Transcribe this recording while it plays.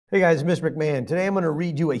Hey guys, Mr. McMahon. Today I'm going to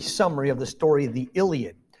read you a summary of the story of the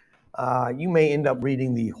Iliad. You may end up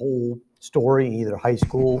reading the whole story in either high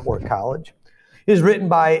school or college. It is written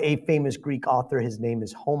by a famous Greek author. His name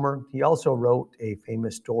is Homer. He also wrote a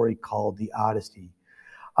famous story called the Odyssey.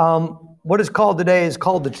 What is called today is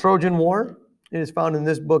called the Trojan War. It is found in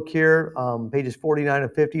this book here, pages 49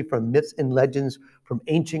 and 50, from Myths and Legends from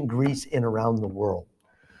Ancient Greece and around the world.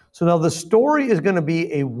 So now the story is going to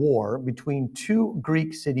be a war between two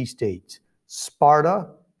Greek city-states, Sparta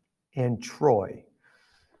and Troy.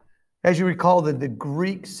 As you recall, the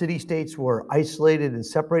Greek city-states were isolated and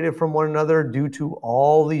separated from one another due to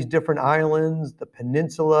all these different islands, the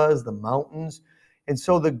peninsulas, the mountains. And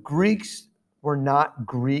so the Greeks were not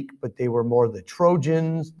Greek, but they were more the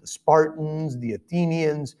Trojans, the Spartans, the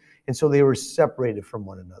Athenians, and so they were separated from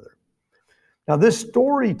one another. Now this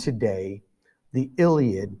story today, the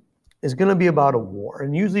Illiad, is going to be about a war.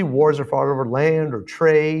 And usually wars are fought over land or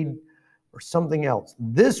trade or something else.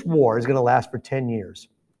 This war is going to last for 10 years.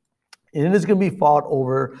 And it is going to be fought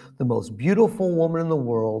over the most beautiful woman in the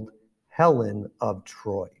world, Helen of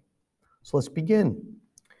Troy. So let's begin.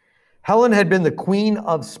 Helen had been the queen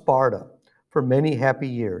of Sparta for many happy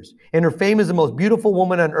years, and her fame as the most beautiful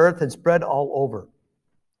woman on earth had spread all over.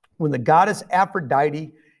 When the goddess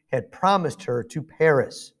Aphrodite had promised her to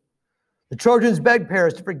Paris, the Trojans begged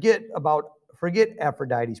Paris to forget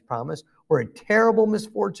Aphrodite's promise, or a terrible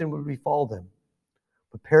misfortune would befall them.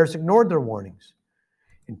 But Paris ignored their warnings,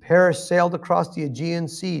 and Paris sailed across the Aegean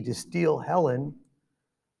Sea to steal Helen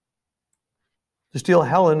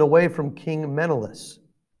away from King Menelaus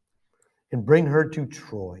and bring her to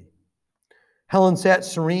Troy. Helen sat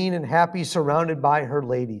serene and happy, surrounded by her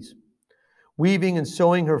ladies, weaving and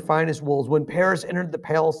sewing her finest wools, when Paris entered the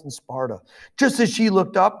palace in Sparta. Just as she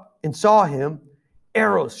looked up and saw him,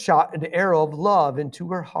 arrows shot an arrow of love into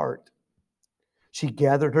her heart. She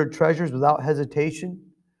gathered her treasures without hesitation,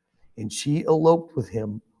 and she eloped with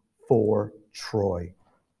him for Troy.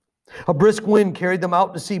 A brisk wind carried them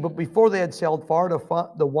out to sea, but before they had sailed far,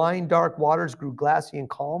 the wine-dark waters grew glassy and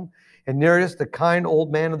calm, and Nereus, the kind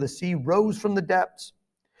old man of the sea, rose from the depths.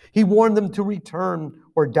 He warned them to return,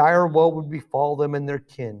 or dire woe would befall them and their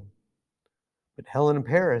kin. But Helen and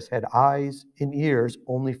Paris had eyes and ears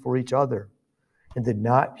only for each other, and did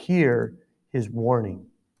not hear his warning.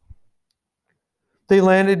 They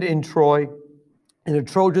landed in Troy, and the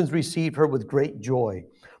Trojans received her with great joy,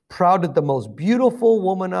 proud that the most beautiful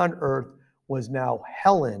woman on earth was now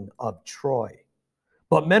Helen of Troy.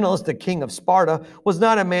 But Menelaus, the king of Sparta, was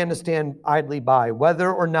not a man to stand idly by,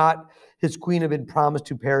 whether or not his queen had been promised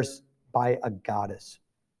to Paris by a goddess.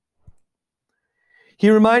 He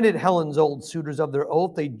reminded Helen's old suitors of their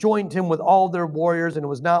oath. They joined him with all their warriors, and it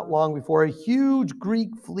was not long before a huge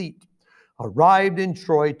Greek fleet arrived in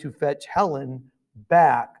Troy to fetch Helen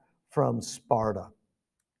back from Sparta.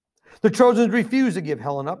 The Trojans refused to give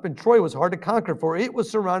Helen up, and Troy was hard to conquer, for it was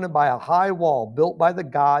surrounded by a high wall built by the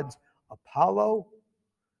gods Apollo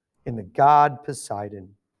and the god Poseidon.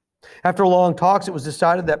 After long talks, it was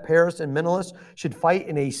decided that Paris and Menelaus should fight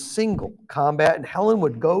in a single combat, and Helen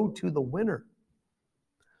would go to the winner.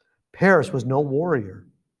 Paris was no warrior.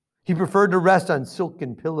 He preferred to rest on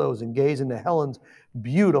silken pillows and gaze into Helen's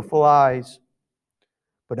beautiful eyes.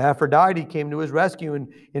 But Aphrodite came to his rescue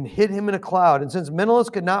and hid him in a cloud. And since Menelaus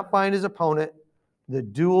could not find his opponent, the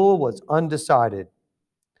duel was undecided.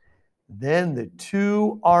 Then the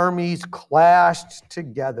two armies clashed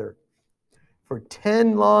together. For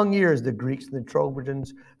 10 long years, the Greeks and the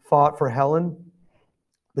Trojans fought for Helen.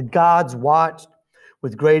 The gods watched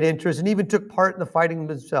with great interest and even took part in the fighting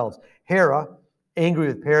themselves. Hera, angry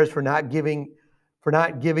with Paris for not giving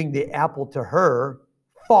the apple to her,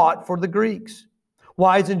 fought for the Greeks.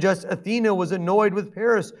 Wise and just Athena was annoyed with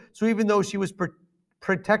Paris, so even though she was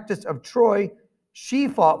protectress of Troy, she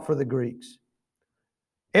fought for the Greeks.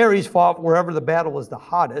 Ares fought wherever the battle was the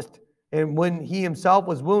hottest, and when he himself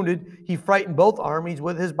was wounded, he frightened both armies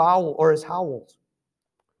with his howls.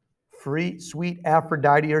 Sweet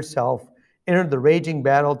Aphrodite herself entered the raging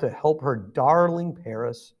battle to help her darling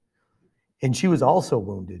Paris, and she was also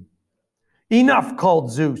wounded. Enough,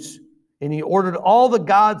 called Zeus, and he ordered all the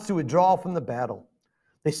gods to withdraw from the battle.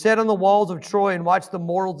 They sat on the walls of Troy and watched the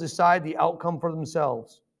mortals decide the outcome for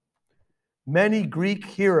themselves. Many Greek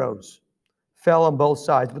heroes fell on both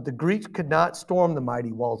sides, but the Greeks could not storm the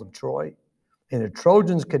mighty walls of Troy, and the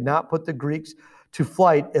Trojans could not put the Greeks to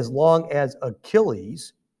flight as long as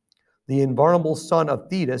Achilles, the invulnerable son of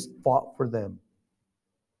Thetis, fought for them.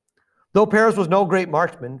 Though Paris was no great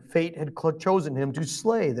marksman, fate had chosen him to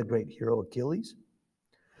slay the great hero Achilles.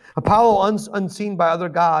 Apollo, unseen by other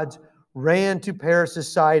gods, ran to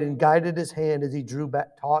Paris' side and guided his hand as he drew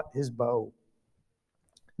back, taut his bow.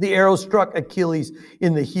 The arrow struck Achilles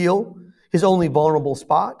in the heel, his only vulnerable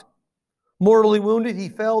spot. Mortally wounded, he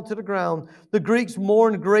fell to the ground. The Greeks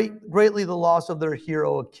mourned greatly the loss of their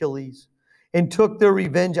hero Achilles and took their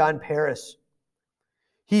revenge on Paris.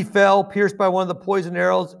 He fell, pierced by one of the poisoned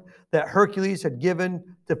arrows that Hercules had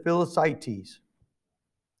given to Philoctetes.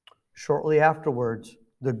 Shortly afterwards,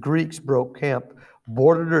 the Greeks broke camp,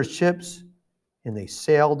 boarded their ships, and they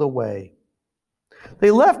sailed away. They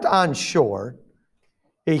left on shore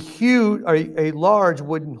a large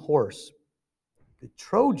wooden horse. The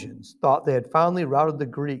Trojans thought they had finally routed the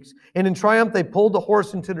Greeks, and in triumph they pulled the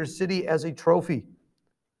horse into their city as a trophy.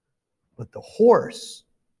 But the horse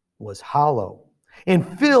was hollow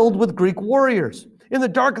and filled with Greek warriors. In the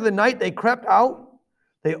dark of the night, they crept out.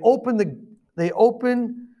 They opened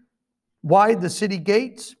wide the city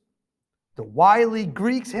gates. The wily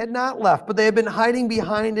Greeks had not left, but they had been hiding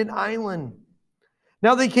behind an island.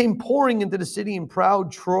 Now they came pouring into the city, and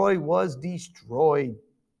proud Troy was destroyed.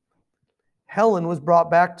 Helen was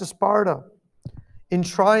brought back to Sparta in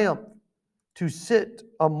triumph to sit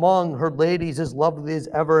among her ladies as lovely as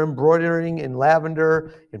ever, embroidering in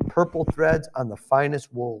lavender and purple threads on the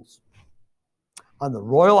finest wools. On the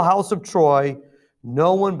royal house of Troy,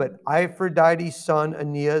 no one but Aphrodite's son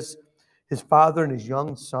Aeneas, his father, and his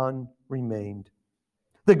young son remained.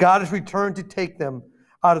 The goddess returned to take them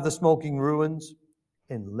out of the smoking ruins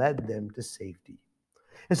and led them to safety.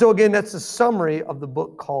 And so again, that's a summary of the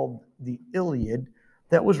book called the Iliad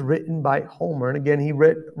that was written by Homer. And again, he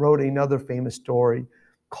wrote another famous story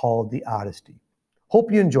called the Odyssey.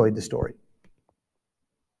 Hope you enjoyed the story.